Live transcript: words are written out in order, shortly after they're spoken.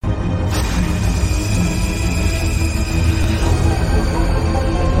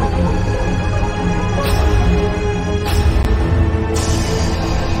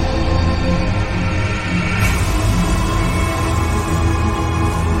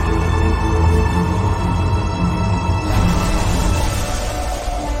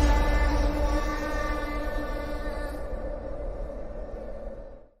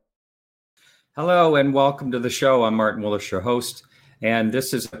Hello and welcome to the show. I'm Martin Willis, your host, and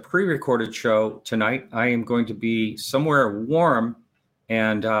this is a pre-recorded show tonight. I am going to be somewhere warm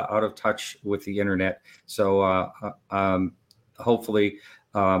and out of touch with the internet, so hopefully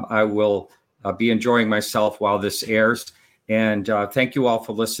I will be enjoying myself while this airs. And thank you all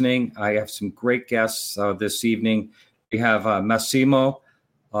for listening. I have some great guests this evening. We have Massimo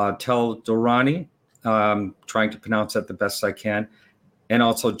Teldorani, trying to pronounce that the best I can, and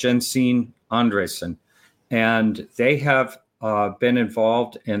also Jensine Andresen. And they have been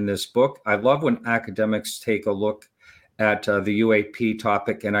involved in this book. I love when academics take a look at the UAP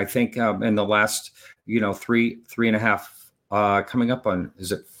topic. And I think in the last, three and a half, coming up on,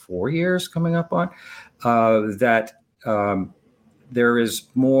 is it 4 years coming up on, that there is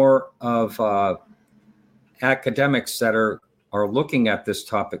more of academics that are looking at this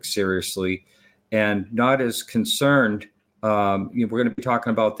topic seriously and not as concerned. We're going to be talking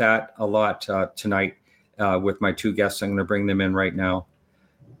about that a lot tonight with my two guests. I'm going to bring them in right now.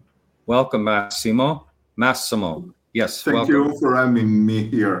 Welcome, Massimo. Yes. Thank you for having me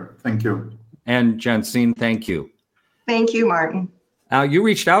here. Thank you. And Jensine, thank you. Thank you, Martin. You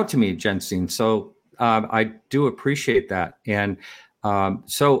reached out to me, Jensine, so I do appreciate that. And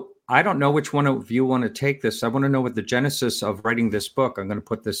so I don't know which one of you want to take this. I want to know what the genesis of writing this book. I'm going to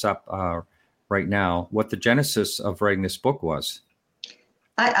put this up right now, what the genesis of writing this book was.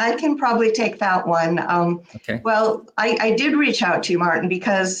 I can probably take that one. Okay. Well, I did reach out to you, Martin,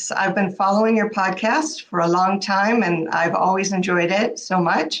 because I've been following your podcast for a long time, and I've always enjoyed it so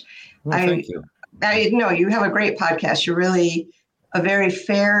much. Well, thank you. I know you have a great podcast. You're really a very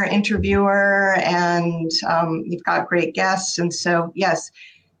fair interviewer, and you've got great guests. And so, yes,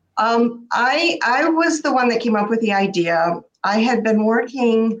 I was the one that came up with the idea. I had been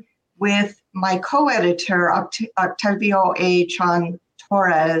working with my co-editor, Octavio A. Chon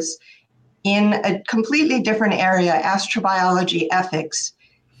Torres, in a completely different area, astrobiology ethics.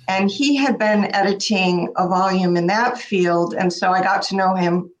 And he had been editing a volume in that field, and so I got to know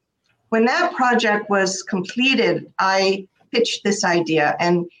him. When that project was completed, I pitched this idea,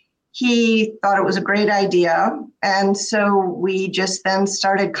 and he thought it was a great idea. And so we just then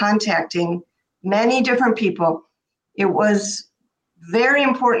started contacting many different people. It was very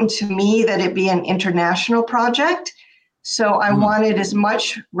important to me that it be an international project. So I wanted as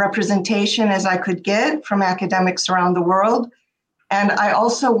much representation as I could get from academics around the world. And I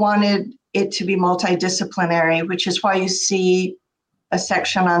also wanted it to be multidisciplinary, which is why you see a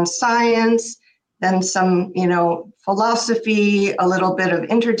section on science, then some, philosophy, a little bit of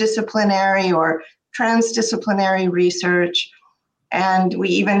interdisciplinary or transdisciplinary research. And we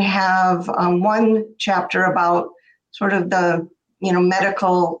even have one chapter about sort of the,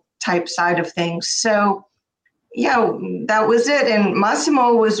 medical type side of things. So, yeah, that was it. And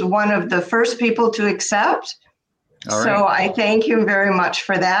Massimo was one of the first people to accept. All right. So I thank him very much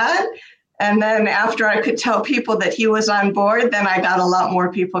for that. And then after I could tell people that he was on board, then I got a lot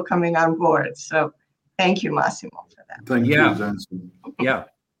more people coming on board. So thank you, Massimo, for that. Thank you, Jensen. Yeah.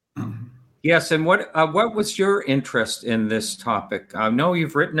 Yes. And what was your interest in this topic? I know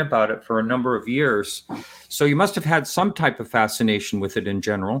you've written about it for a number of years, so you must have had some type of fascination with it in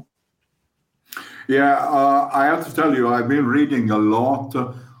general. Yeah, I have to tell you, I've been reading a lot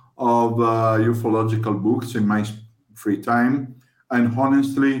of ufological books in my free time. And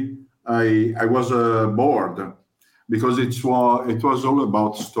honestly, I was bored because it was all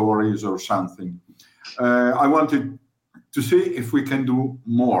about stories or something. I wanted to see if we can do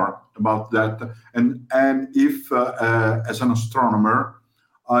more about that, and if as an astronomer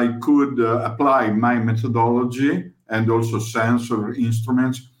I could apply my methodology and also sensor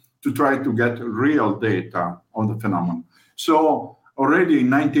instruments to try to get real data on the phenomenon. So already in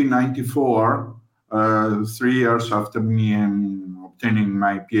 1994, 3 years after me obtaining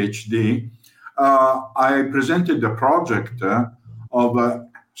my PhD, I presented a project of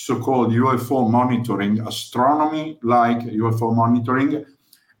so-called UFO monitoring, astronomy like UFO monitoring,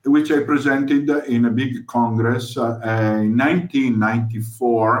 which I presented in a big congress in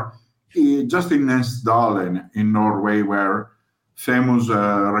 1994, just in Nesdalen in Norway, where famous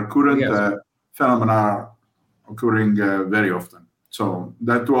recurrent phenomena are occurring very often. So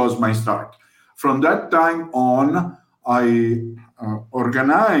that was my start. From that time on, I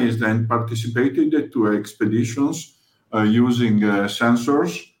organized and participated to expeditions using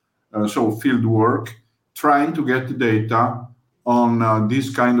sensors, so field work, trying to get data on this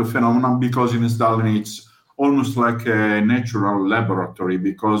kind of phenomenon, because in Nesdalen it's almost like a natural laboratory,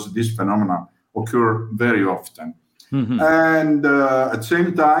 because these phenomena occur very often. And at the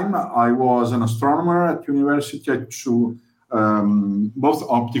same time, I was an astronomer at university. I both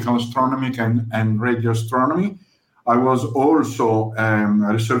optical astronomy and radio astronomy. I was also a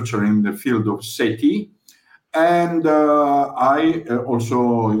researcher in the field of SETI, and I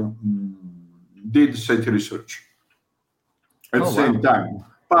also did SETI research at the same time.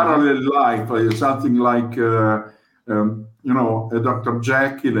 Parallel life, something like Dr.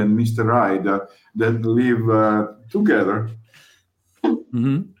 Jekyll and Mr. Hyde that live together.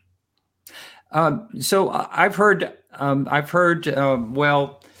 Mm-hmm. So I've heard.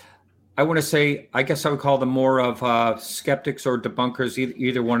 Well, I want to say, I guess I would call them more of skeptics or debunkers.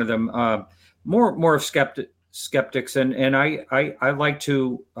 Either one of them. More of skeptics, and I like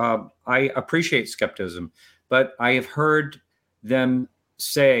to. I appreciate skepticism, but I have heard them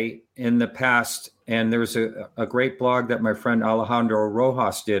say in the past, and there's a great blog that my friend Alejandro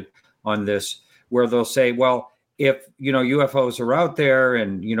Rojas did on this, where they'll say, well, if UFOs are out there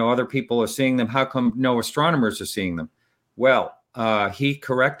and other people are seeing them, how come no astronomers are seeing them? Well, he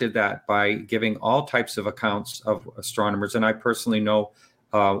corrected that by giving all types of accounts of astronomers, and I personally know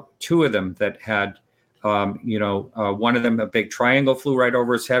two of them that had, one of them, a big triangle flew right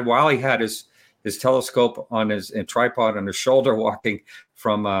over his head while he had his telescope on his tripod on his shoulder, walking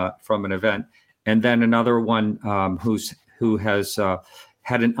from an event, and then another one who has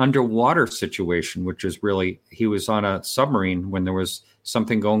had an underwater situation, which is really, he was on a submarine when there was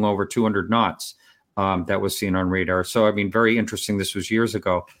something going over 200 knots that was seen on radar. So, I mean, very interesting. This was years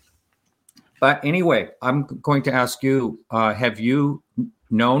ago. But anyway, I'm going to ask you, have you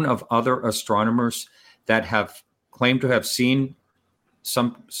known of other astronomers that have claimed to have seen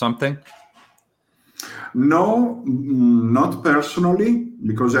something? No, not personally,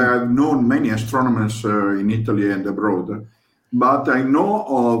 because I have known many astronomers in Italy and abroad. But I know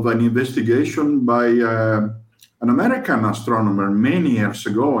of an investigation by an American astronomer many years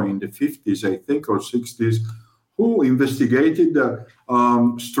ago, in the 50s, I think, or 60s, who investigated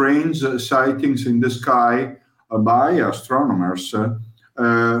strange sightings in the sky by astronomers,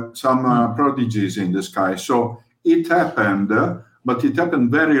 some prodigies in the sky. So it happened, but it happened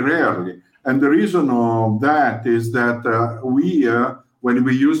very rarely. And the reason of that is that when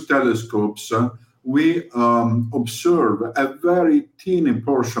we use telescopes, we observe a very teeny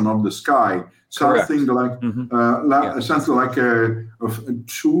portion of the sky, something like something like 2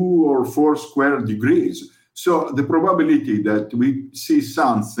 or 4 square degrees. So the probability that we see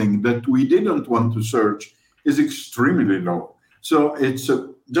something that we didn't want to search is extremely low. So it's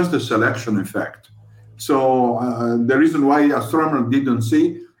just a selection effect. So the reason why astronomers didn't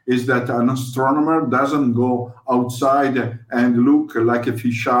see is that an astronomer doesn't go outside and look like a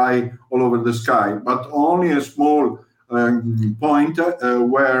fisheye all over the sky, but only a small point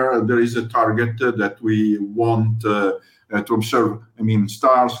where there is a target that we want to observe. I mean,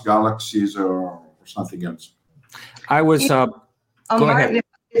 stars, galaxies, or something else. I was. Go Martin, ahead.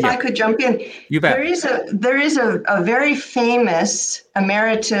 If I could jump in, you bet. There is a very famous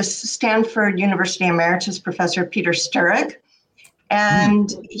Stanford University emeritus professor, Peter Sturrock.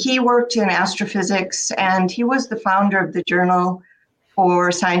 And he worked in astrophysics, and he was the founder of the Journal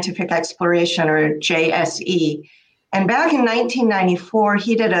for Scientific Exploration, or JSE. And back in 1994,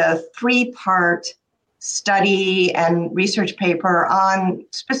 he did a 3-part study and research paper on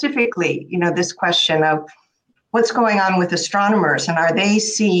specifically, this question of what's going on with astronomers and are they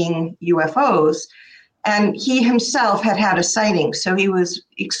seeing UFOs? And he himself had a sighting, so he was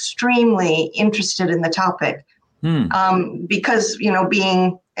extremely interested in the topic. Because,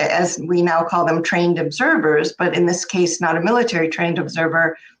 being, as we now call them, trained observers, but in this case, not a military trained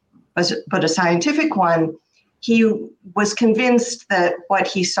observer, but a scientific one, he was convinced that what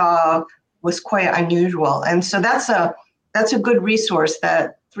he saw was quite unusual. And so that's a good resource,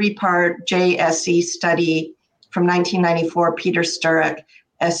 that 3-part JSE study from 1994, Peter Sturrock,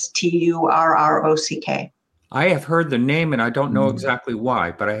 Sturrock. I have heard the name, and I don't know exactly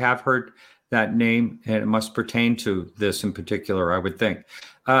why, but I have heard that name, and it must pertain to this in particular, I would think.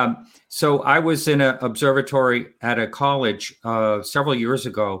 So I was in an observatory at a college several years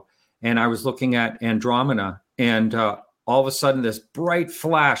ago, and I was looking at Andromeda, and all of a sudden this bright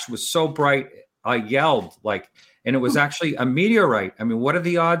flash was so bright, I yelled, and it was actually a meteorite. I mean, what are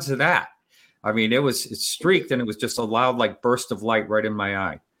the odds of that? I mean, it streaked, and it was just a loud, burst of light right in my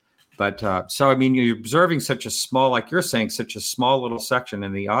eye. But so, I mean, you're observing such a small, like you're saying, such a small little section,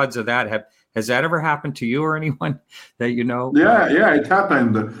 and the odds of that has that ever happened to you or anyone that you know? Yeah, it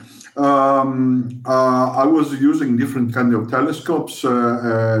happened. I was using different kind of telescopes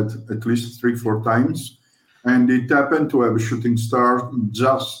at least 3-4 times, and it happened to have a shooting star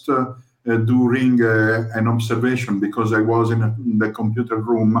just during an observation, because I was in the computer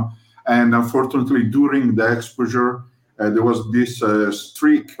room, and unfortunately during the exposure, there was this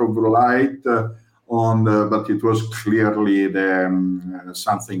streak of light but it was clearly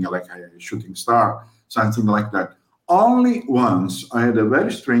something like a shooting star, something like that. Only once I had a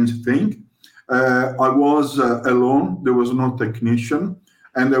very strange thing. I was alone. There was no technician,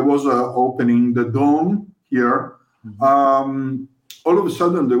 and I was opening the dome here. All of a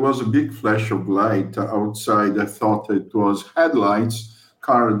sudden, there was a big flash of light outside. I thought it was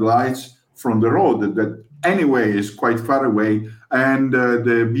car headlights from the road that anyway is quite far away, and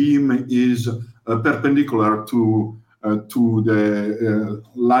the beam is perpendicular to the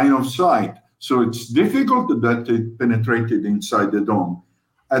line of sight. So it's difficult that it penetrated inside the dome.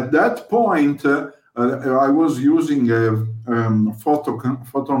 At that point, I was using a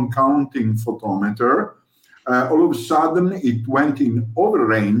photon counting photometer. All of a sudden, it went in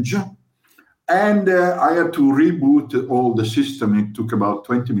overrange, and I had to reboot all the system. It took about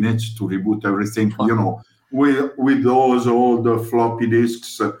 20 minutes to reboot everything, with those old floppy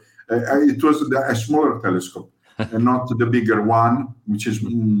disks. It was a smaller telescope, and not the bigger one, which is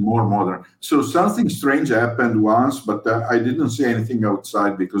more modern. So something strange happened once, but I didn't see anything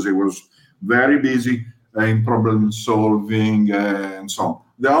outside because it was very busy in problem solving and so on.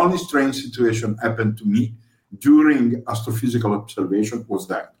 The only strange situation happened to me during astrophysical observation was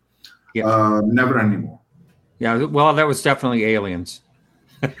that. Never anymore. Yeah, well, that was definitely aliens.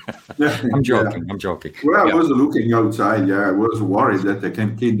 I'm joking. Yeah. I'm joking. Well, I was looking outside. Yeah, I was worried that they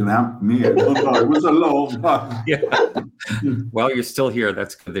can kidnap me. I don't know. I was alone. Yeah. Well, you're still here.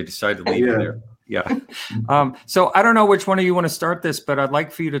 That's good. They decided to leave you there. Yeah. So I don't know which one of you want to start this, but I'd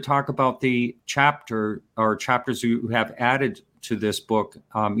like for you to talk about the chapters you have added to this book.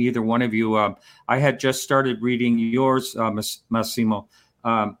 Either one of you. I had just started reading yours, Massimo.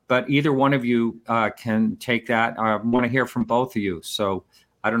 But either one of you can take that. I want to hear from both of you. So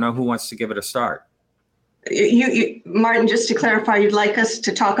I don't know who wants to give it a start. You Martin, just to clarify, you'd like us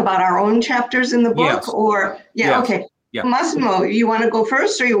to talk about our own chapters in the book? Yes. Or, yes. Okay. Yeah. Massimo, you want to go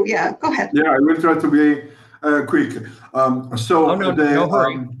first or go ahead. Yeah, I will try to be quick. No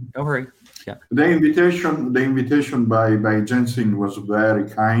hurry. No hurry. Yeah. The invitation by Jensen was very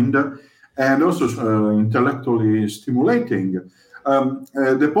kind and also intellectually stimulating.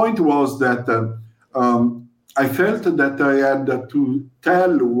 The point was that I felt that I had to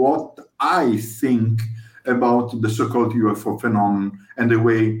tell what I think about the so-called UFO phenomenon and the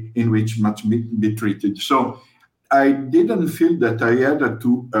way in which it must be treated. So I didn't feel that I had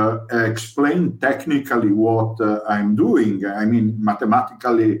to explain technically what I'm doing. I mean,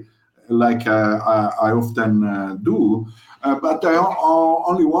 mathematically, like I often do. But I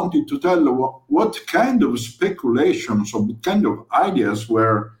only wanted to tell what kind of speculations or what kind of ideas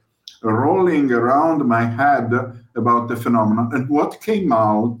were rolling around my head about the phenomenon. And what came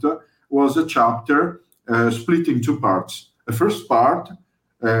out was a chapter split in two parts. The first part,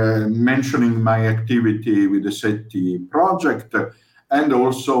 mentioning my activity with the SETI project, and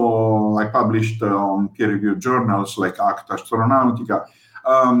also I published on peer-reviewed journals like Acta Astronautica,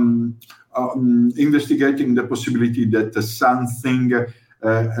 investigating the possibility that something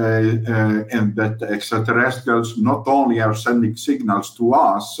and that extraterrestrials not only are sending signals to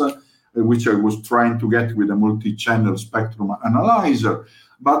us, which I was trying to get with a multi-channel spectrum analyzer,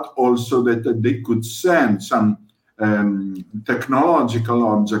 but also that they could send some technological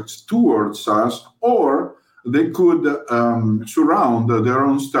objects towards us, or they could surround their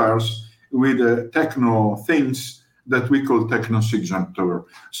own stars with techno things that we call technosignature.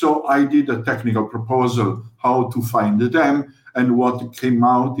 So I did a technical proposal how to find them, and what came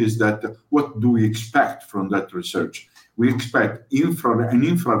out is that what do we expect from that research? We expect an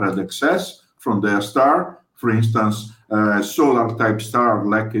infrared excess from their star. For instance, a solar type star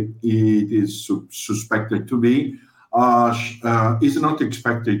like it is suspected to be, is not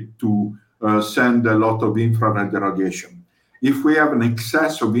expected to send a lot of infrared radiation. If we have an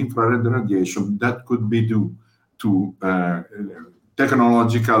excess of infrared radiation, that could be due to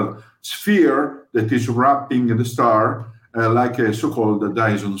technological sphere that is wrapping the star like a so-called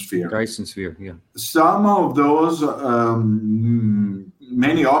Dyson sphere. Dyson sphere, yeah. Some of those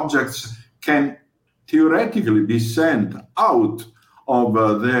many objects can theoretically be sent out of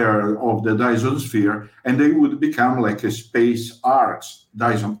the Dyson sphere, and they would become like a space arcs,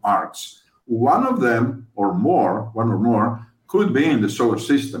 Dyson arcs. One of them or more, could be in the solar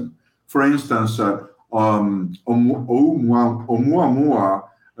system. For instance, Oumuamua,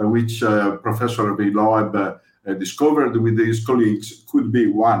 which Professor Loeb discovered with his colleagues, could be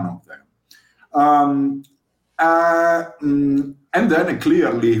one of them. And then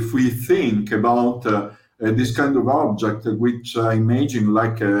clearly, if we think about this kind of object, which I imagine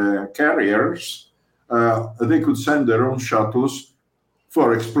like carriers, they could send their own shuttles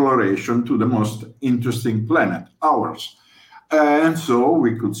for exploration to the most interesting planet, ours. And so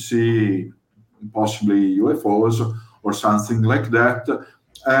we could see possibly UFOs or something like that.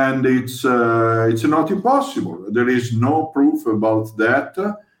 And it's not impossible. There is no proof about that.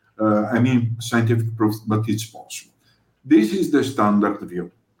 Scientific proof, but it's possible. This is the standard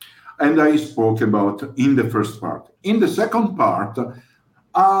view. And I spoke about in the first part. In the second part,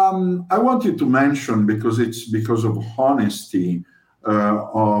 I wanted to mention, because it's because of honesty,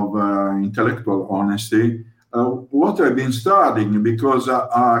 of intellectual honesty, what I've been studying, because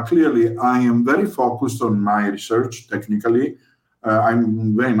clearly I am very focused on my research technically.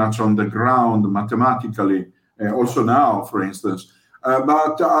 I'm very much on the ground mathematically, also now, for instance.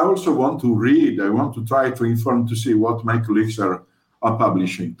 But I also want to read. I want to try to inform, to see what my colleagues are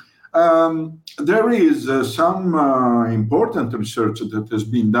publishing. There is some important research that has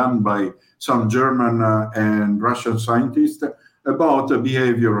been done by some German and Russian scientists about the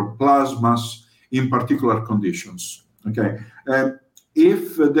behavior of plasmas in particular conditions. Okay,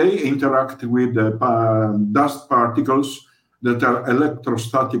 if they interact with dust particles that are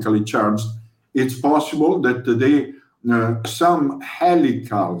electrostatically charged, it's possible that they some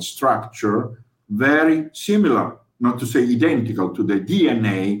helical structure very similar, not to say identical, to the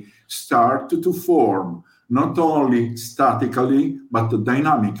DNA start to form, not only statically but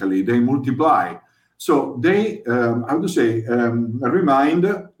dynamically. They multiply. So they, remind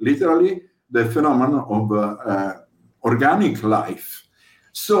literally the phenomenon of organic life.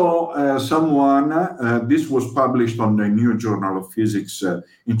 So this was published on the New Journal of Physics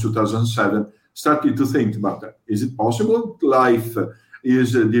in 2007, started to think about, is it possible life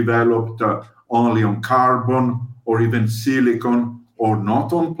is developed only on carbon or even silicon, or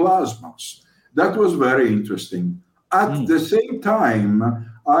not on plasmas? That was very interesting. At the same time,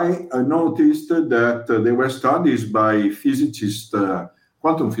 I noticed that there were studies by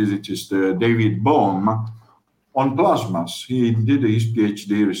quantum physicist David Bohm on plasmas. He did his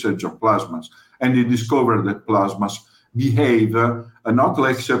PhD research on plasmas, and he discovered that plasmas behave not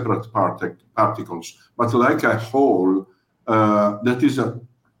like separate particles, but like a whole that is a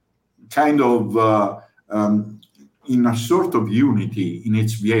kind of in a sort of unity in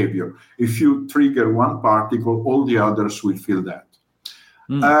its behavior. If you trigger one particle, all the others will feel that.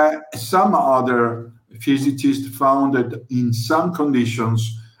 Some other physicists found that in some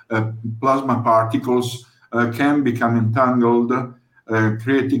conditions, plasma particles can become entangled,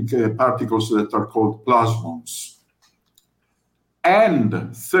 creating particles that are called plasmons.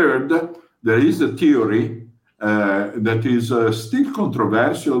 And third, there is a theory that is still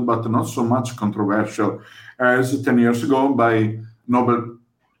controversial, but not so much controversial as 10 years ago by Nobel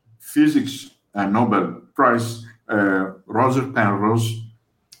Physics and Nobel Prize Roger Penrose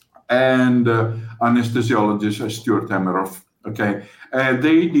and anesthesiologist Stuart Emmeroff. Okay,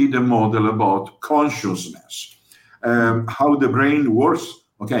 they did a model about consciousness, how the brain works.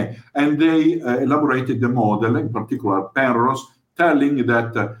 Okay, and they elaborated the model, in particular Penrose, telling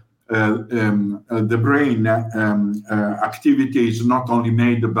that the brain activity is not only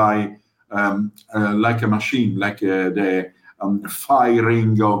made by like a machine, like the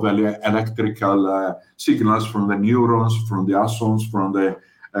firing of electrical signals from the neurons, from the axons, from the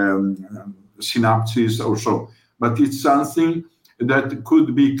synapses or so, but it's something that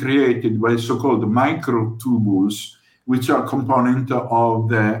could be created by so-called microtubules, which are component of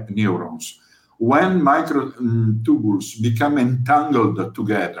the neurons. When microtubules become entangled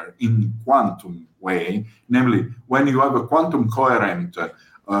together in quantum way, namely when you have a quantum coherent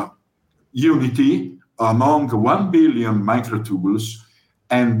unity among 1 billion microtubules,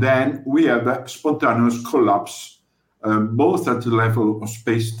 and then we have a spontaneous collapse, both at the level of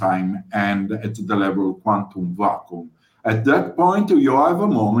space-time and at the level of quantum vacuum. At that point, you have a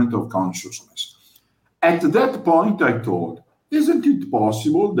moment of consciousness. At that point, I thought, isn't it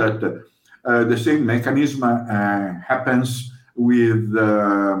possible that the same mechanism happens with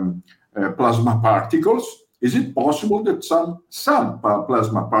plasma particles? Is it possible that some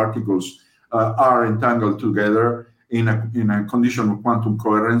plasma particles are entangled together in a condition of quantum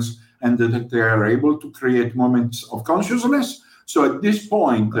coherence, and that they are able to create moments of consciousness? So at this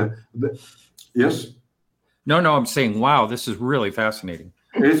point, yes? No, I'm saying, wow, this is really fascinating.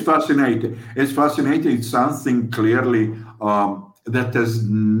 It's fascinating. It's fascinating. It's something clearly that has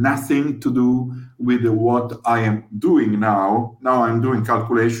nothing to do with what I am doing now. Now I'm doing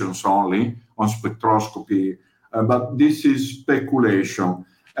calculations only on spectroscopy, but this is speculation.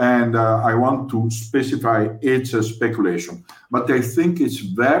 And I want to specify it's a speculation. But I think it's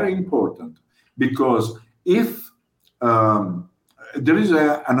very important, because if there is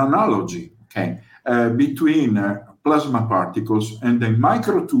an analogy, okay, between plasma particles and the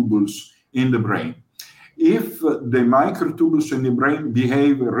microtubules in the brain. If the microtubules in the brain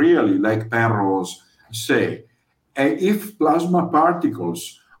behave really like Penrose say, if plasma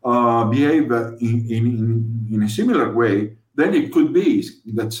particles behave in a similar way, then it could be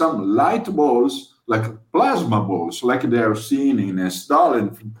that some light balls, like plasma balls, like they are seen in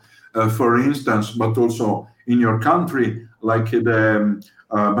Stalin, for instance, but also in your country, like the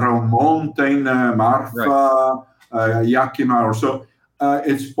Brown Mountain, Marfa, Yakima, or so.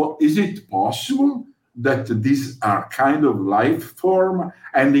 Is it possible that these are kind of life form,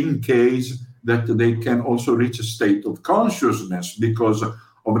 and in case that they can also reach a state of consciousness because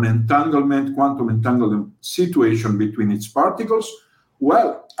of an entanglement, quantum entanglement situation between its particles?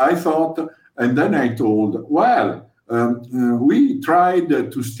 Well, I thought, and then I told, well, we tried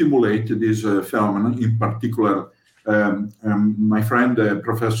to stimulate this phenomenon, in particular, my friend,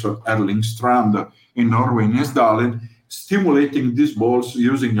 Professor Erling Strand in Norway, in Esdalen, stimulating these balls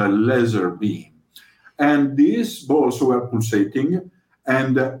using a laser beam. And these balls were pulsating,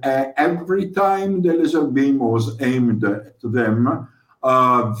 and every time the laser beam was aimed at them,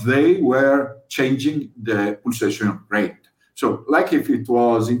 they were changing the pulsation rate. So, like if it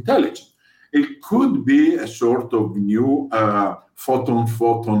was intelligent, it could be a sort of new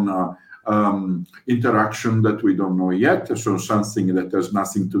photon-photon interaction that we don't know yet. So something that has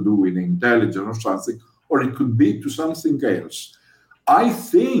nothing to do with intelligence or something, or it could be to something else. I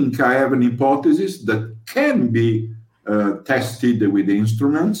think I have an hypothesis that can be tested with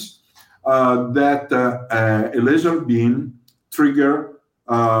instruments, that a laser beam trigger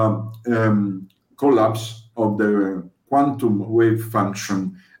collapse of the quantum wave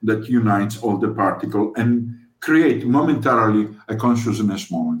function that unites all the particle and create momentarily a consciousness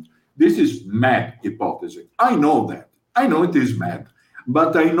moment. This is mad hypothesis. I know that. I know it is mad.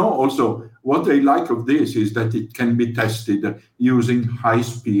 But I know also what I like of this is that it can be tested using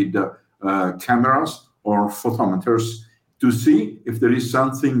high-speed cameras or photometers to see if there is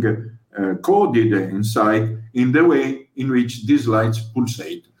something coded inside in the way in which these lights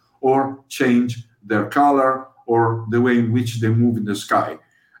pulsate or change their color or the way in which they move in the sky.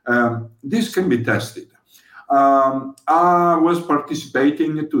 This can be tested. I was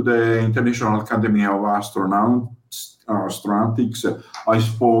participating to the International Academy of Astronautics. I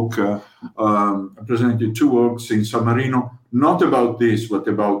spoke, presented 2 works in San Marino, not about this, but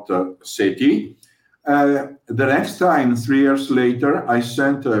about SETI. The next time, 3 years later, I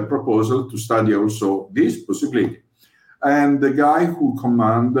sent a proposal to study also this possibility. And the guy who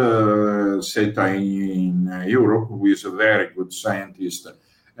commands SETA in Europe, who is a very good scientist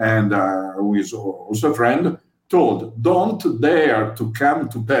and who is also a friend, told, don't dare to come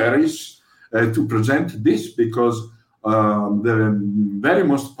to Paris to present this because the very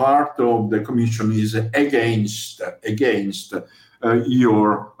most part of the commission is against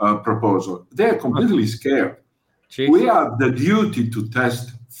your proposal. They're completely scared. Jeez. We have the duty to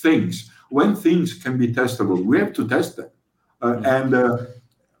test things. When things can be testable, we have to test them. And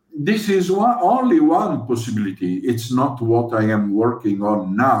this is only one possibility. It's not what I am working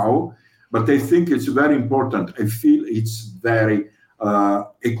on now, but I think it's very important. I feel it's very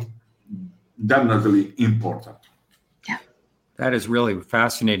definitely important. Yeah. That is really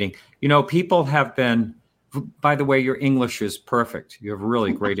fascinating. You know, people have been, by the way, your English is perfect. You have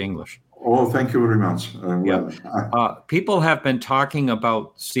really great English. Oh, thank you very much. People have been talking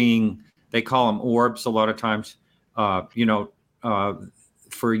about seeing, they call them orbs a lot of times,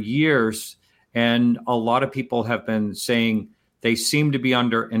 for years. And a lot of people have been saying they seem to be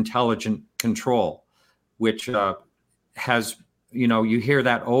under intelligent control, which has, you hear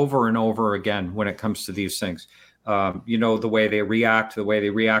that over and over again when it comes to these things. The way they react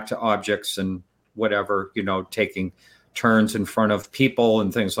to objects and whatever, taking turns in front of people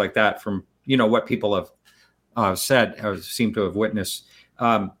and things like that from, what people have said or seem to have witnessed.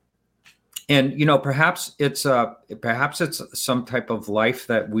 And perhaps it's some type of life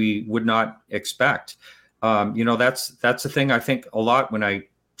that we would not expect. That's the thing I think a lot when I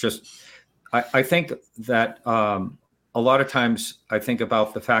think that a lot of times I think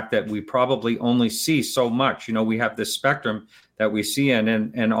about the fact that we probably only see so much. We have this spectrum that we see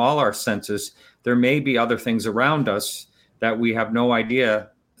in all our senses. There may be other things around us that we have no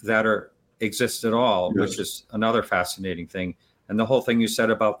idea that exist at all, yes. Which is another fascinating thing. And the whole thing you said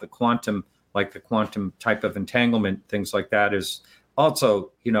about the quantum type of entanglement, things like that is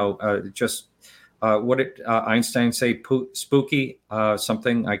also, what did Einstein say? Spooky,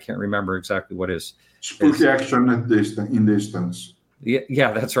 something, I can't remember exactly what is. Spooky action in distance.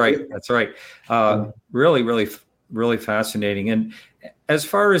 Yeah, that's right. That's right. Really, really really fascinating. And as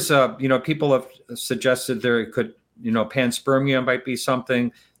far as, people have suggested there could, panspermia might be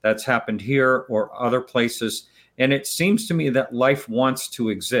something that's happened here or other places. And it seems to me that life wants to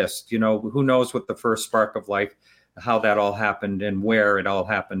exist. Who knows what the first spark of life, how that all happened and where it all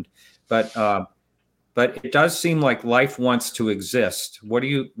happened. But it does seem like life wants to exist. What do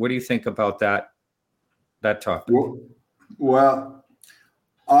you think about that topic? Well,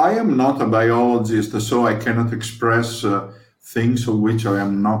 I am not a biologist, so I cannot express things of which I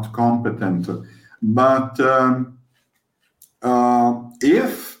am not competent. But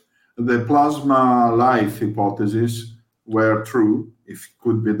if the plasma life hypothesis were true, if it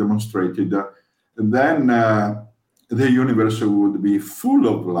could be demonstrated, then the universe would be full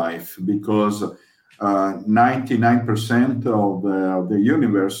of life, because 99% of the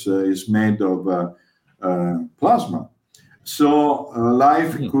universe is made of plasma. So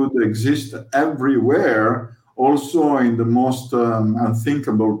life could exist everywhere, also in the most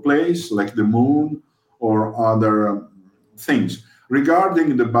unthinkable place, like the moon or other things.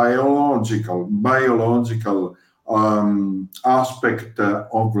 Regarding the biological aspect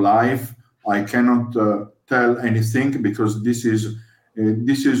of life, I cannot tell anything, because this is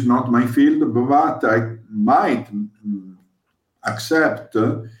not my field, but I might accept,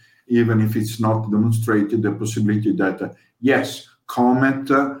 even if it's not demonstrated, the possibility that, yes,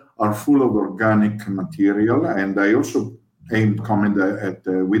 comets are full of organic material, and I also aimed comet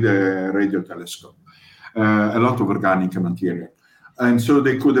with a radio telescope, a lot of organic material. And so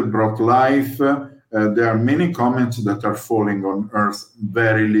they could have brought life. There are many comets that are falling on Earth,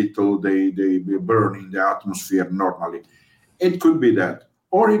 very little, they burn in the atmosphere normally. It could be that.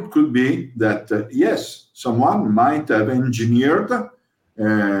 Or it could be that, yes, someone might have engineered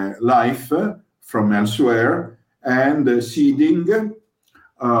life from elsewhere and seeding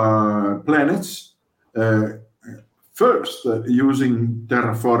planets, first using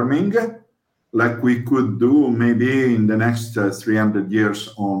terraforming, like we could do maybe in the next 300 years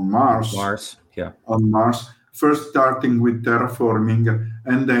on Mars. On Mars, first starting with terraforming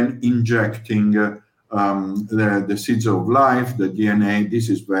and then injecting the seeds of life, the DNA. This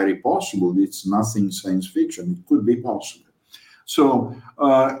is very possible. It's nothing science fiction. It could be possible. So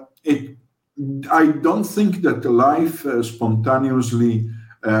I don't think that life spontaneously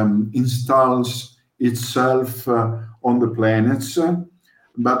installs itself on the planets,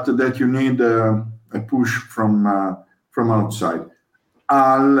 but that you need a push from outside.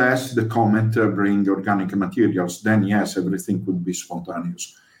 Unless the comet bring organic materials, then yes, everything could be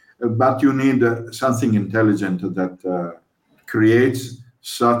spontaneous. But you need something intelligent that creates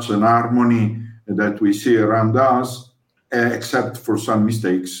such an harmony that we see around us, except for some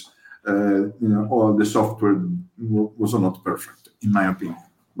mistakes. All the software was not perfect, in my opinion.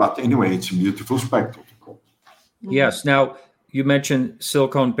 But anyway, it's a beautiful spectacle. Yes. Now, you mentioned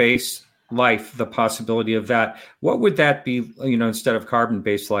silicon-based life, the possibility of that. What would that be, instead of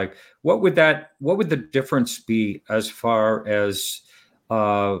carbon-based life? What would the difference be as far as,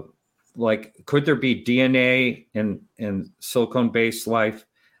 could there be DNA in silicon-based life?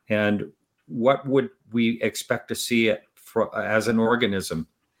 And what would we expect to see it as an organism?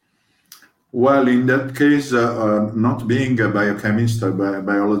 Well, in that case, not being a biochemist or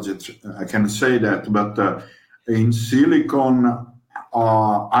biologist, I can say that, but in silicon,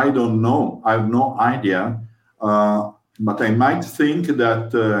 I don't know. I have no idea. But I might think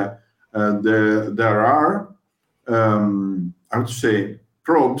that there are, I would say,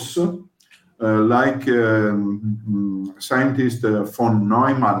 probes, like scientist von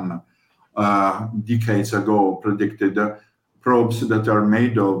Neumann decades ago predicted, probes that are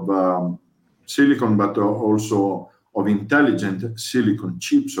made of silicon, but also of intelligent silicon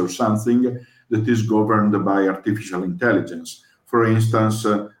chips or something that is governed by artificial intelligence. For instance,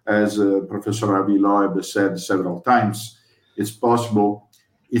 as Professor Avi Loeb said several times, it's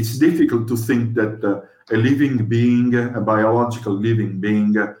difficult to think that a living being, a biological living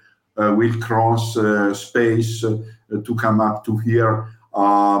being, will cross space to come up to here,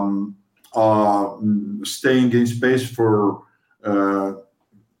 staying in space for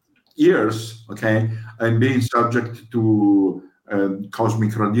years, okay, and being subject to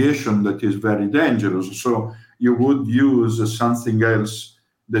cosmic radiation that is very dangerous. So you would use something else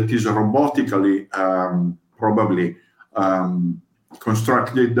that is robotically probably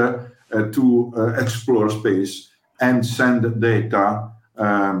constructed to explore space and send data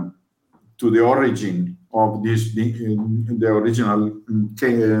to the origin of the original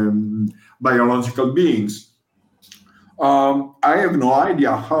biological beings. I have no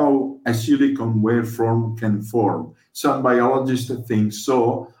idea how a silicon waveform can form. Some biologists think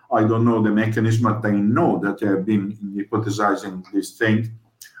so. I don't know the mechanism, but I know that they have been hypothesizing this thing.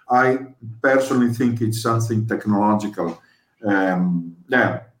 I personally think it's something technological. I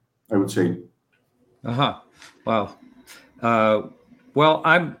would say. Wow. Well,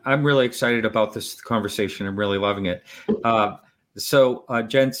 I'm really excited about this conversation. I'm really loving it. So,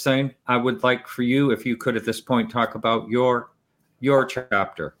 Jen Stein, I would like for you, if you could at this point, talk about your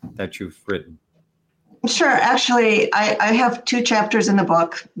chapter that you've written. Sure. Actually, I have 2 chapters in the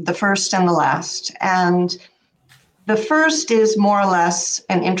book, the first and the last. And the first is more or less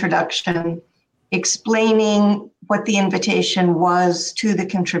an introduction explaining what the invitation was to the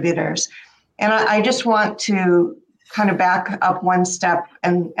contributors. And I just want to kind of back up one step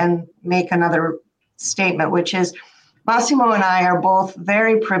and make another statement, which is Massimo and I are both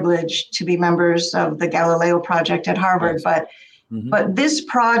very privileged to be members of the Galileo Project at Harvard. Yes. But this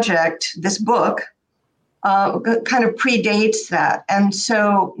project, this book, kind of predates that. And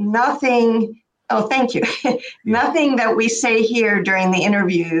so nothing that we say here during the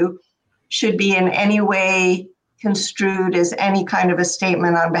interview should be in any way construed as any kind of a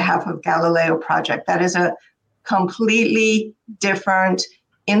statement on behalf of Galileo Project. That is a completely different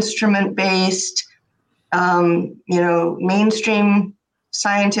instrument-based, mainstream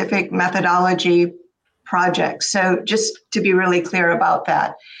scientific methodology project. So just to be really clear about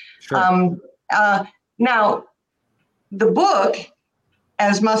that. Sure. Now, the book,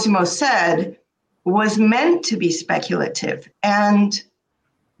 as Massimo said, was meant to be speculative. And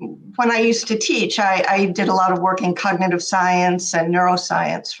when I used to teach, I did a lot of work in cognitive science and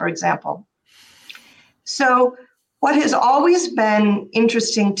neuroscience, for example. So what has always been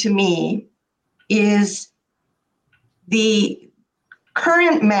interesting to me is the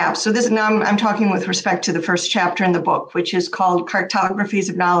current map. So this now I'm talking with respect to the first chapter in the book, which is called Cartographies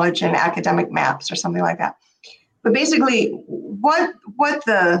of Knowledge and Academic Maps or something like that. But basically what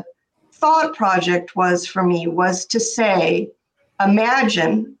the thought project was for me was to say,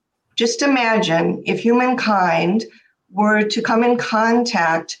 just imagine if humankind were to come in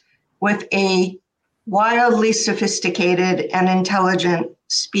contact with a wildly sophisticated and intelligent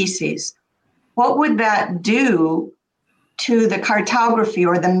species. What would that do to the cartography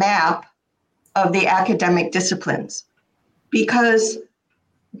or the map of the academic disciplines? Because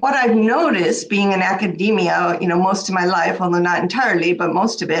what I've noticed being in academia, most of my life, although not entirely, but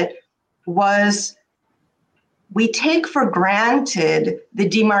most of it, was we take for granted the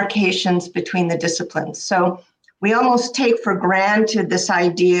demarcations between the disciplines. So we almost take for granted this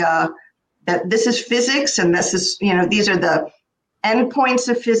idea that this is physics and this is, these are the endpoints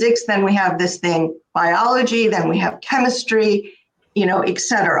of physics. Then we have this thing, biology, then we have chemistry, et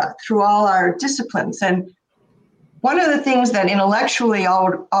cetera, through all our disciplines. And one of the things that intellectually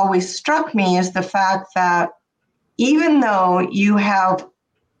always struck me is the fact that even though you have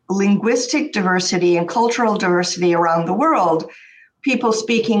linguistic diversity and cultural diversity around the world, people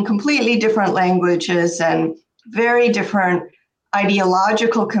speaking completely different languages and very different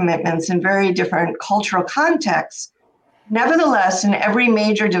ideological commitments and very different cultural contexts, nevertheless, in every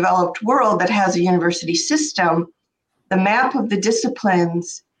major developed world that has a university system, the map of the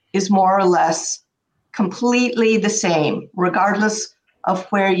disciplines is more or less completely the same, regardless of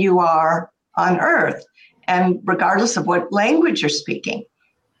where you are on Earth and regardless of what language you're speaking.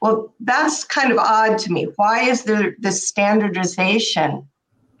 Well, that's kind of odd to me. Why is there this standardization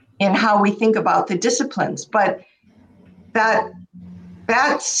in how we think about the disciplines? But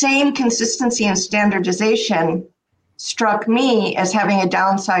that same consistency and standardization struck me as having a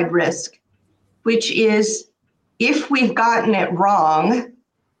downside risk, which is if we've gotten it wrong,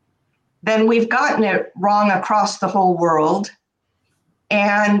 then we've gotten it wrong across the whole world.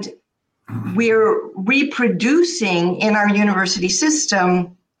 And we're reproducing in our university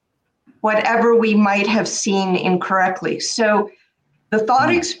system whatever we might have seen incorrectly. So the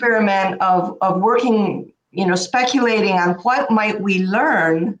thought experiment of working, speculating on what might we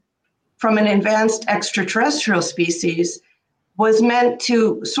learn from an advanced extraterrestrial species was meant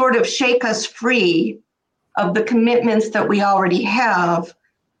to sort of shake us free of the commitments that we already have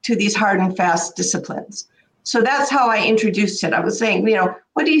to these hard and fast disciplines. So that's how I introduced it. I was saying,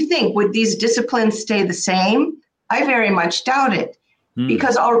 what do you think? Would these disciplines stay the same? I very much doubt it.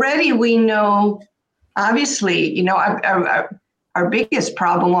 Because already we know, obviously, our biggest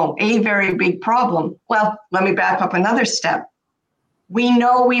problem, a very big problem. Well, let me back up another step. We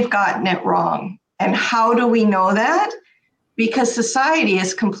know we've gotten it wrong. And how do we know that? Because society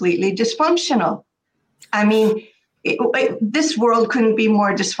is completely dysfunctional. I mean, this world couldn't be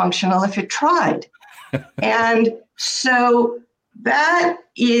more dysfunctional if it tried. And so that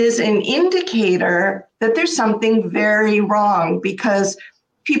is an indicator that there's something very wrong, because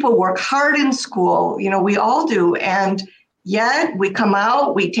people work hard in school, we all do. And yet we come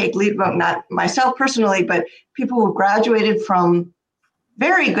out, we take lead, well, not myself personally, but people who graduated from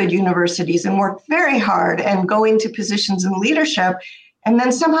very good universities and work very hard and go into positions in leadership. And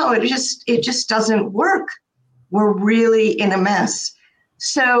then somehow it just doesn't work. We're really in a mess.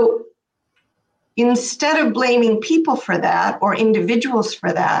 So instead of blaming people for that or individuals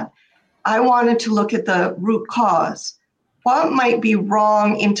for that, I wanted to look at the root cause. What might be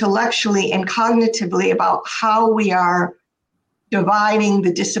wrong intellectually and cognitively about how we are dividing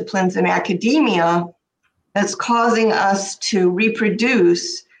the disciplines in academia that's causing us to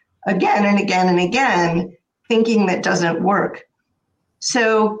reproduce again and again and again, thinking that doesn't work.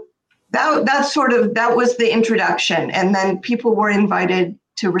 So that was the introduction. And then people were invited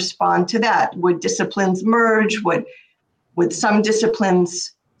to respond to that. Would disciplines merge? Would some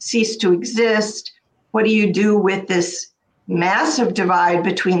disciplines cease to exist? What do you do with this massive divide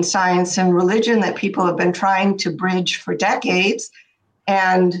between science and religion that people have been trying to bridge for decades?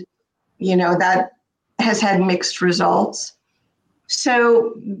 And, that has had mixed results.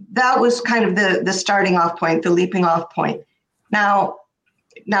 So that was kind of the starting off point, the leaping off point. Now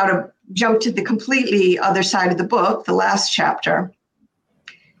to jump to the completely other side of the book, the last chapter,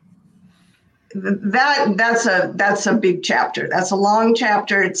 that's a big chapter. That's a long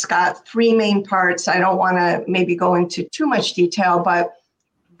chapter. It's got 3 main parts. I don't want to maybe go into too much detail, but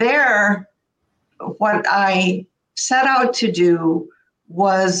what I set out to do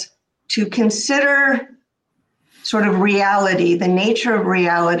was to consider sort of reality, the nature of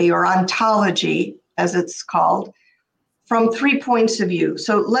reality, or ontology, as it's called, from 3 points of view.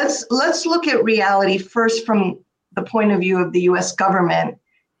 So let's look at reality first from the point of view of the U.S. government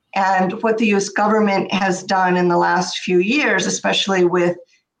and what the U.S. government has done in the last few years, especially with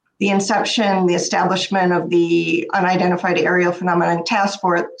the establishment of the Unidentified Aerial Phenomenon Task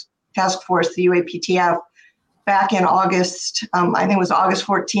Force, the UAPTF, back in August, I think it was August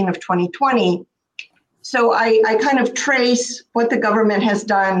 14 of 2020. So I kind of trace what the government has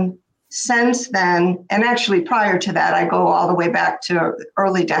done since then. And actually prior to that, I go all the way back to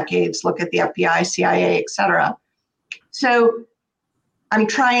early decades, look at the FBI, CIA, et cetera. So I'm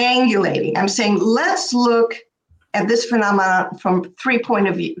triangulating. I'm saying, let's look at this phenomenon from 3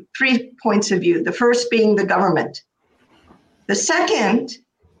 points of view. The first being the government. The second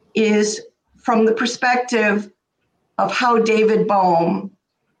is from the perspective of how David Bohm,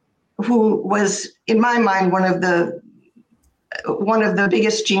 who was, in my mind, one of the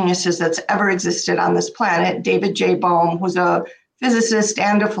biggest geniuses that's ever existed on this planet, David J. Bohm, who's a physicist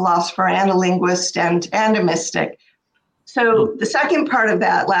and a philosopher and a linguist and a mystic. So the second part of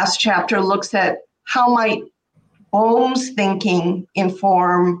that last chapter looks at how might Bohm's thinking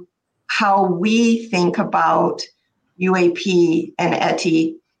inform how we think about UAP and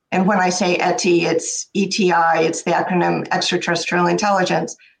ETI. And when I say ETI, it's ETI, it's the acronym Extraterrestrial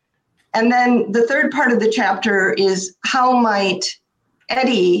Intelligence. And then the third part of the chapter is how might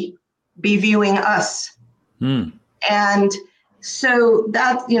ETI be viewing us? And so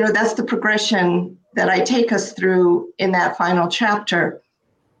that's the progression that I take us through in that final chapter.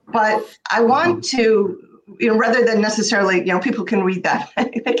 But I want to, rather than necessarily, people can read that,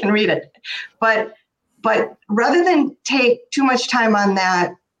 they can read it. But rather than take too much time on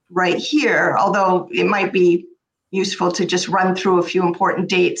that right here, although it might be useful to just run through a few important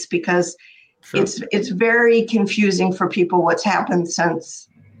dates, because sure, it's very confusing for people what's happened since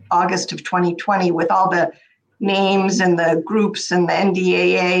August of 2020 with all the names and the groups and the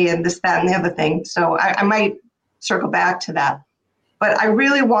NDAA and this, that, and the other thing. So I might circle back to that. But I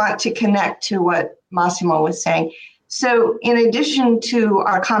really want to connect to what Massimo was saying. So in addition to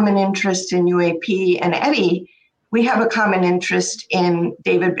our common interest in UAP and ETI, we have a common interest in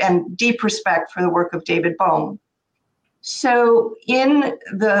David and deep respect for the work of David Bohm. So in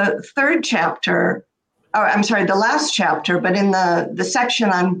the third chapter, the last chapter, but in the section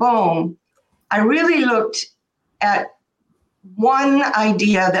on Bohm, I really looked at one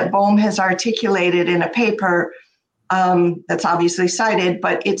idea that Bohm has articulated in a paper that's obviously cited,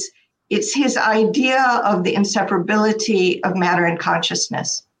 but it's his idea of the inseparability of matter and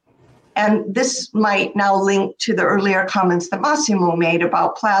consciousness. And this might now link to the earlier comments that Massimo made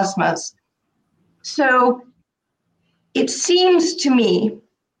about plasmas. So it seems to me,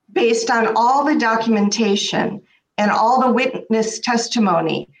 based on all the documentation and all the witness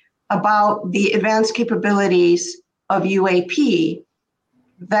testimony about the advanced capabilities of UAP,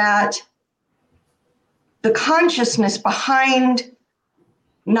 that the consciousness behind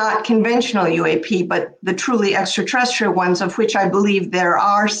not conventional UAP, but the truly extraterrestrial ones, of which I believe there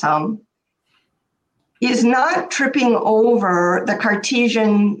are some, is not tripping over the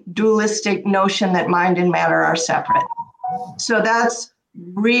Cartesian dualistic notion that mind and matter are separate. So that's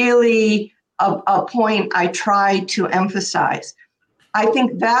really a point I try to emphasize. I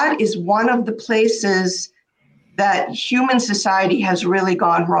think that is one of the places that human society has really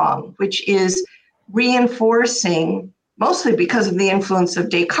gone wrong, which is reinforcing, mostly because of the influence of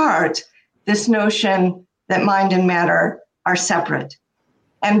Descartes, this notion that mind and matter are separate.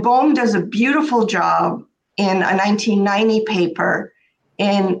 And Bohm does a beautiful job in a 1990 paper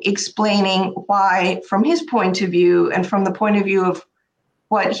in explaining why, from his point of view and from the point of view of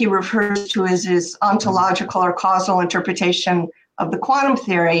what he refers to as his ontological or causal interpretation of the quantum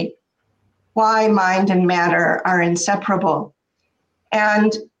theory, why mind and matter are inseparable.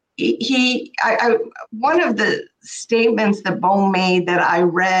 And one of the statements that Bohm made that I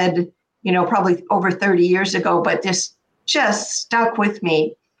read, probably over 30 years ago, but this just stuck with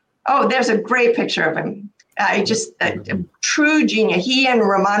me. Oh, there's a great picture of him. A true genius. He and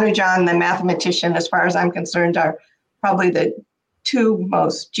Ramanujan, the mathematician, as far as I'm concerned, are probably the two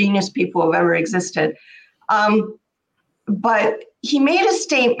most genius people who have ever existed. But he made a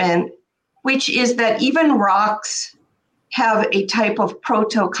statement, which is that even rocks have a type of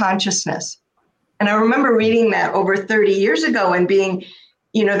proto-consciousness. And I remember reading that over 30 years ago and being,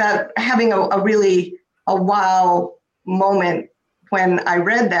 that having a wow moment when I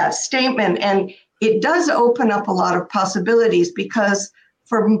read that statement. And it does open up a lot of possibilities, because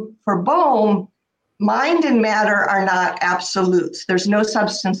for Bohm, mind and matter are not absolutes. There's no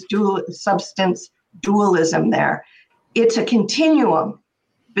substance dualism there. It's a continuum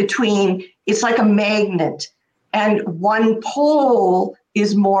between, it's like a magnet, and one pole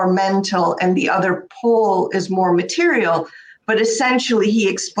is more mental and the other pole is more material. But essentially, he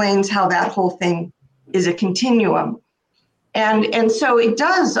explains how that whole thing is a continuum. And so it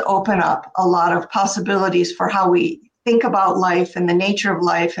does open up a lot of possibilities for how we think about life and the nature of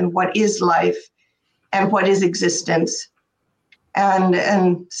life and what is life and what is existence.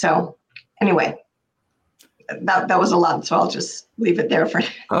 And so anyway, that was a lot, so I'll just leave it there for now.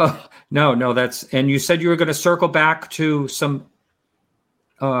 Oh, no, and you said you were going to circle back to some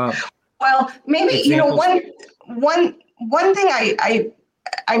well, maybe examples. one thing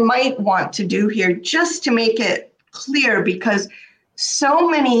I might want to do here, just to make it clear, because so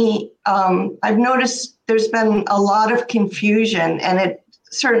many, I've noticed there's been a lot of confusion, and it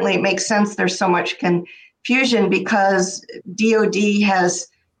certainly makes sense there's so much confusion because DoD has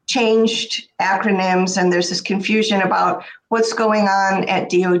changed acronyms, and there's this confusion about what's going on at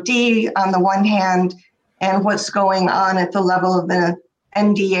DoD on the one hand and what's going on at the level of the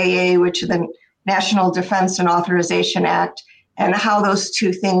NDAA, which is the National Defense and Authorization Act, and how those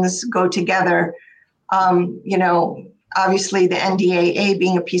two things go together. Obviously the NDAA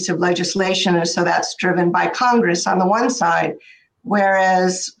being a piece of legislation, and so that's driven by Congress on the one side,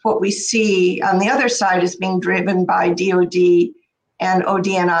 whereas what we see on the other side is being driven by DoD and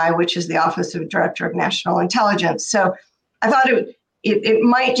ODNI, which is the Office of Director of National Intelligence. So I thought it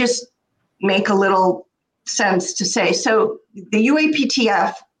might just make a little sense to say. So the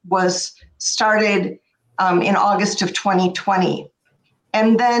UAPTF was started in August of 2020.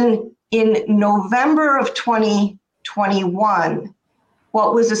 And then in November of 2021,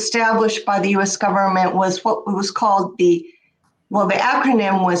 what was established by the US government was what was called the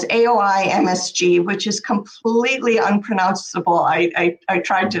acronym was AOI-MSG, which is completely unpronounceable. I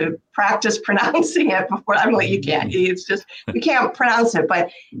tried to practice pronouncing it before. I'm like, you can't. It's just, we can't pronounce it.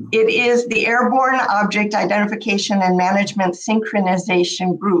 But it is the Airborne Object Identification and Management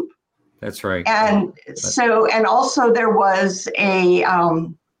Synchronization Group. That's right. And so, and also there was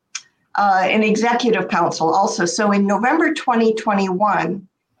an executive council also. So in November 2021,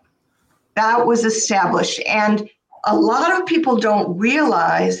 that was established. And a lot of people don't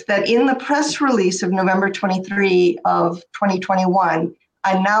realize that in the press release of November 23 of 2021,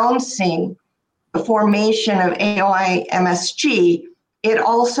 announcing the formation of AOI-MSG, it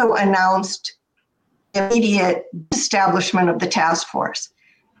also announced immediate establishment of the task force.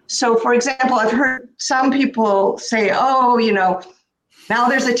 So, for example, I've heard some people say, now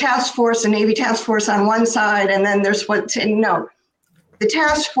there's a task force, a Navy task force on one side, and then there's no. The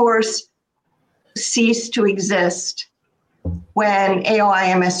task force ceased to exist when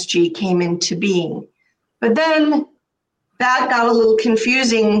AOI-MSG came into being. But then that got a little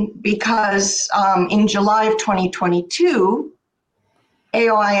confusing because in July of 2022,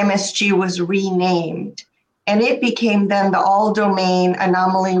 AOI-MSG was renamed, and it became then the All-Domain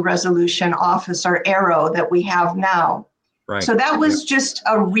Anomaly Resolution Office, or AARO, that we have now. Right. So that was just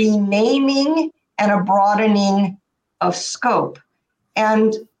a renaming and a broadening of scope.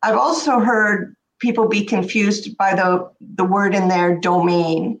 And I've also heard people be confused by the word in there,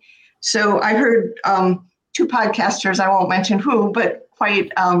 domain. So I heard two podcasters, I won't mention who, but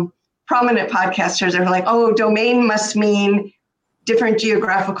quite prominent podcasters are like, oh, domain must mean different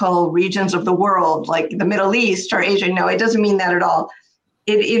geographical regions of the world, like the Middle East or Asia. No, it doesn't mean that at all.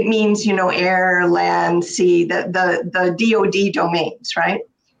 It means, air, land, sea, the DoD domains, right?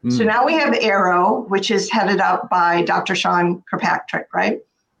 Mm. So now we have AARO, which is headed up by Dr. Sean Kirkpatrick, right?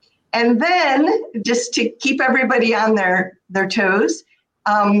 And then, just to keep everybody on their toes,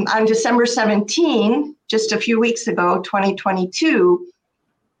 on December 17, just a few weeks ago, 2022,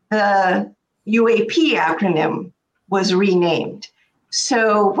 the UAP acronym was renamed.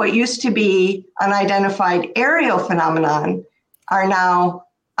 So what used to be unidentified aerial phenomenon are now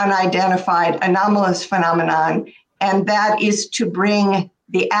unidentified anomalous phenomenon, and that is to bring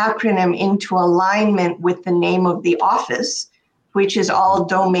the acronym into alignment with the name of the office, which is All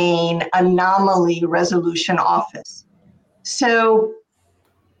Domain Anomaly Resolution Office. So,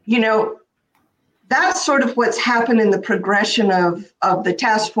 that's sort of what's happened in the progression of the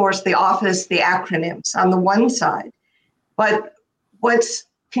task force, the office, the acronyms on the one side. But what's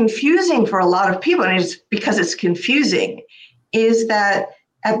confusing for a lot of people, and it's because it's confusing, is that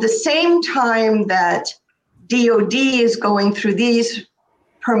at the same time that DoD is going through these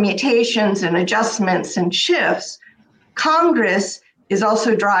permutations and adjustments and shifts, Congress is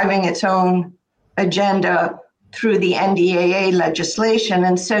also driving its own agenda through the NDAA legislation.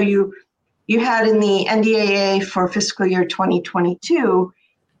 And so you had in the NDAA for fiscal year 2022,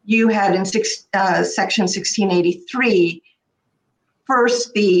 you had in section 1683,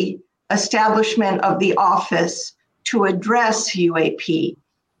 first the establishment of the office to address UAP.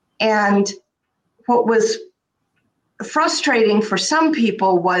 And what was frustrating for some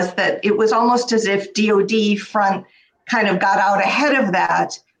people was that it was almost as if DoD front kind of got out ahead of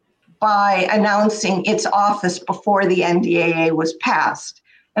that by announcing its office before the NDAA was passed.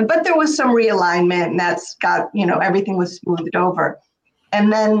 But there was some realignment, and that's got, everything was smoothed over.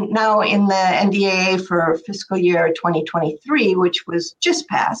 And then now in the NDAA for fiscal year 2023, which was just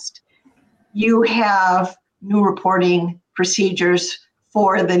passed, you have new reporting procedures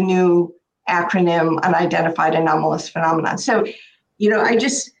for the new acronym Unidentified Anomalous Phenomenon. So, I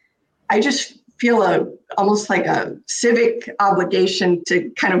just feel almost like a civic obligation to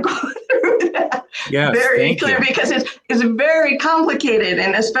kind of go through that. Yes, very clear, because it's very complicated.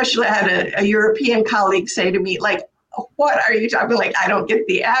 And especially I had a European colleague say to me, like, what are you talking about? Like, I don't get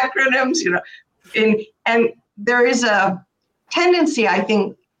the acronyms, and there is a tendency, I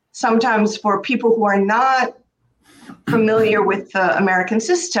think, sometimes for people who are not familiar with the American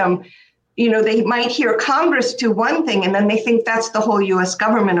system, they might hear Congress do one thing and then they think that's the whole US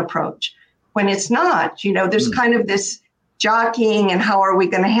government approach, when it's not. There's kind of this jockeying and how are we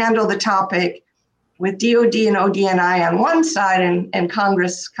going to handle the topic with DoD and ODNI on one side and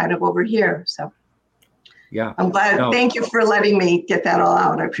Congress kind of over here. So yeah, I'm glad. No. Thank you for letting me get that all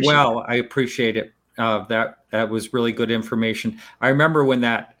out. I appreciate it. Well, I appreciate it. That was really good information. I remember when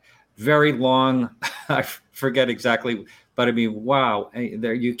that very long, I forget exactly, but I mean, wow,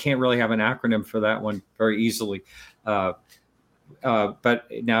 there you can't really have an acronym for that one very easily. But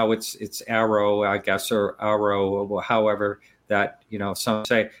now it's AARO, I guess, or AARO, or however that some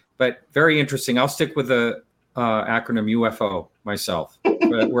say. But very interesting. I'll stick with the acronym UFO myself.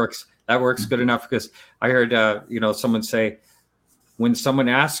 That works. That works good enough, because I heard someone say, when someone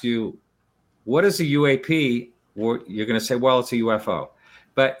asks you what is a UAP, you're going to say, well, it's a UFO.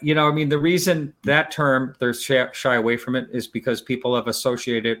 But the reason that term they're shy away from it is because people have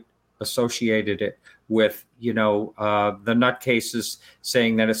associated it with the nutcases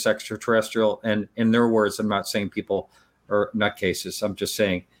saying that it's extraterrestrial. And in their words, I'm not saying people are nutcases. I'm just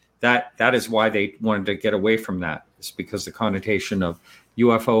saying that is why they wanted to get away from that. It's because the connotation of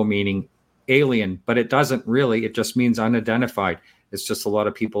UFO meaning alien, but it doesn't really. It just means unidentified. It's just a lot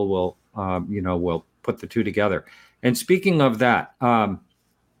of people will put the two together. And speaking of that,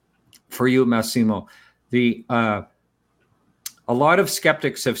 for you, Massimo, a lot of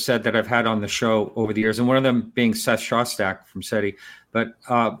skeptics have said that I've had on the show over the years, and one of them being Seth Shostak from SETI, but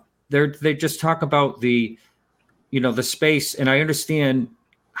they just talk about the space, and I understand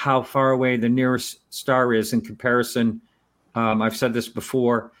how far away the nearest star is in comparison. I've said this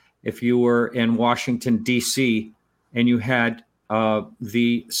before. If you were in Washington, D.C., and you had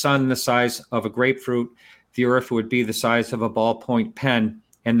the sun the size of a grapefruit, the Earth would be the size of a ballpoint pen,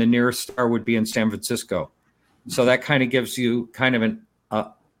 and the nearest star would be in San Francisco. So that kind of gives you kind of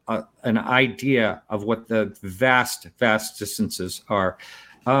an idea of what the vast distances are.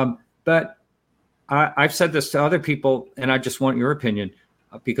 But I've said this to other people, and I just want your opinion.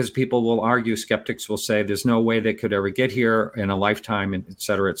 because people will argue, skeptics will say there's no way they could ever get here in a lifetime, and et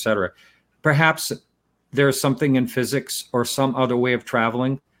cetera, et cetera. Perhaps there's something in physics or some other way of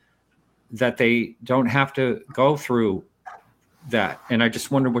traveling that they don't have to go through that. And I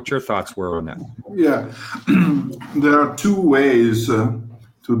just wonder what your thoughts were on that. Yeah, there are two ways to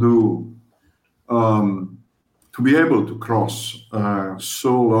be able to cross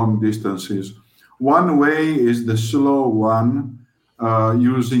so long distances. One way is the slow one,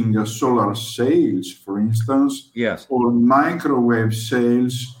 using solar sails, for instance, Yes, or microwave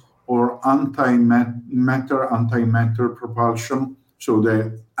sails, or antimatter propulsion. So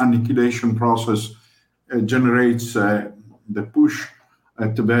the annihilation process generates the push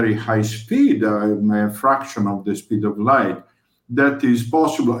at a very high speed, a fraction of the speed of light. That is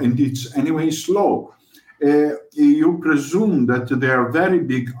possible, and it's anyway slow. You presume that there are very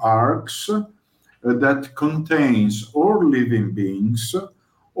big arcs that contains or living beings,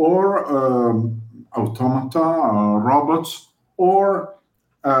 or automata, robots, or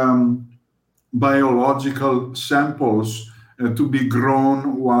biological samples to be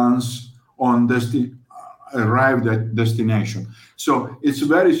grown once on arrived at destination. So it's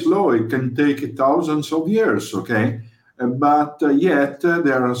very slow. It can take thousands of years, okay? But yet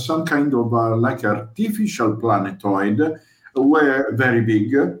there are some kind of like artificial planetoid, where very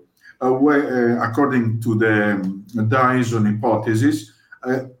big, where, according to the Dyson hypothesis,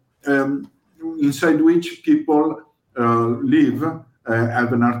 inside which people live,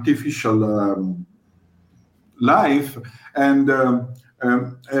 have an artificial life, and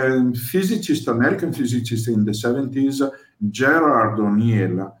American physicist in the 70s, Gerard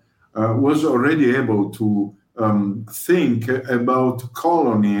O'Neill, was already able to think about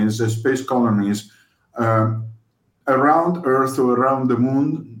colonies, space colonies, around Earth or around the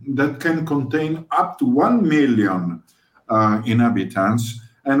Moon that can contain up to 1 million inhabitants,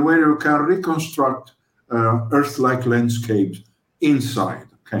 and where you can reconstruct Earth-like landscapes inside.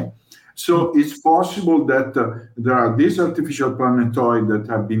 Okay, so it's possible that there are these artificial planetoids that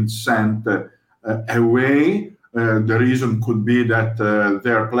have been sent away. The reason could be that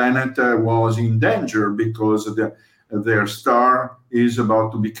their planet was in danger because their star is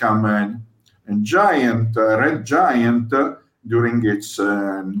about to become a giant, red giant, during its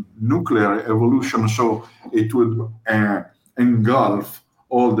nuclear evolution. So it would engulf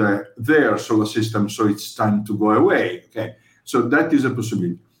all their solar system. So it's time to go away. Okay, so that is a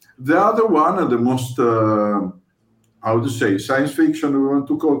possibility. The other one, the most, science fiction we want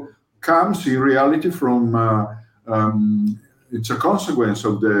to call, comes in reality from, it's a consequence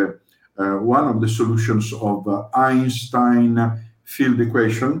of the one of the solutions of Einstein field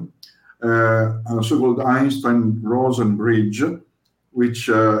equation, so-called Einstein-Rosen bridge, which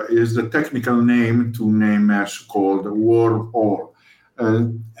is the technical name to name a so-called wormhole,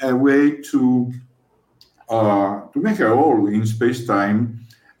 a way to make a hole in space-time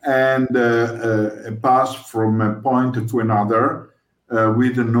and pass from a point to another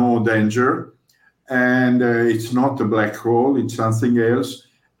with no danger. And it's not a black hole, it's something else.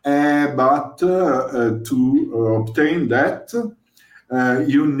 But to obtain that,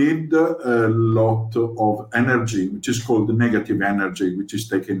 you need a lot of energy, which is called the negative energy, which is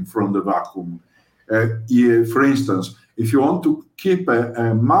taken from the vacuum. For instance, if you want to keep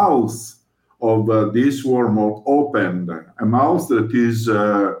a mouth of this wormhole opened, a mouth that is,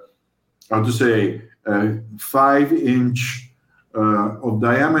 5-inch of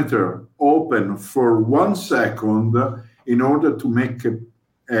diameter, open for 1 second, in order to make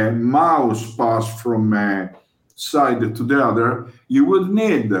a mouse pass from a side to the other, you would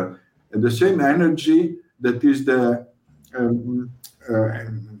need the same energy that is the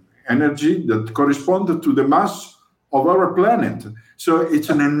energy that corresponds to the mass of our planet. So it's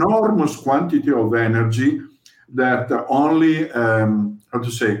an enormous quantity of energy that only,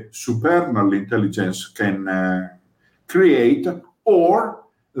 supernal intelligence can create, or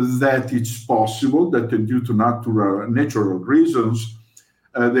that it's possible that due to natural reasons,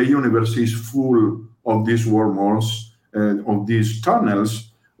 the universe is full of these wormholes, of these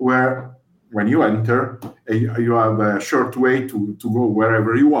tunnels, where when you enter, you have a short way to go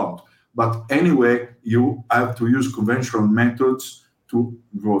wherever you want. But anyway, you have to use conventional methods to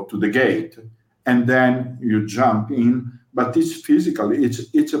go to the gate, and then you jump in. But it's physical,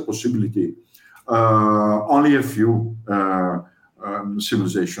 it's a possibility. Only a few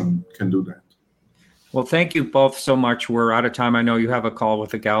civilizations can do that. Well, thank you both so much. We're out of time. I know you have a call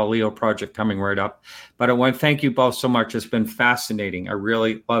with the Galileo project coming right up, but I want to thank you both so much. It's been fascinating. I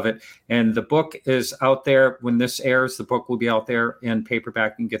really love it. And the book is out there. When this airs, the book will be out there in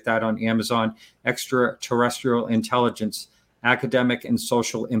paperback. You can get that on Amazon, Extraterrestrial Intelligence, academic and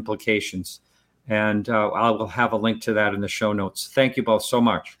social implications. And I will have a link to that in the show notes. Thank you both so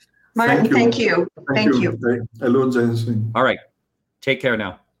much. Martin, thank you. Thank you. Hello, Jensen. All right. Take care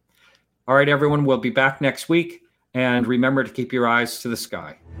now. All right, everyone. We'll be back next week. And remember to keep your eyes to the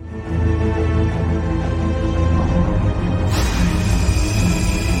sky.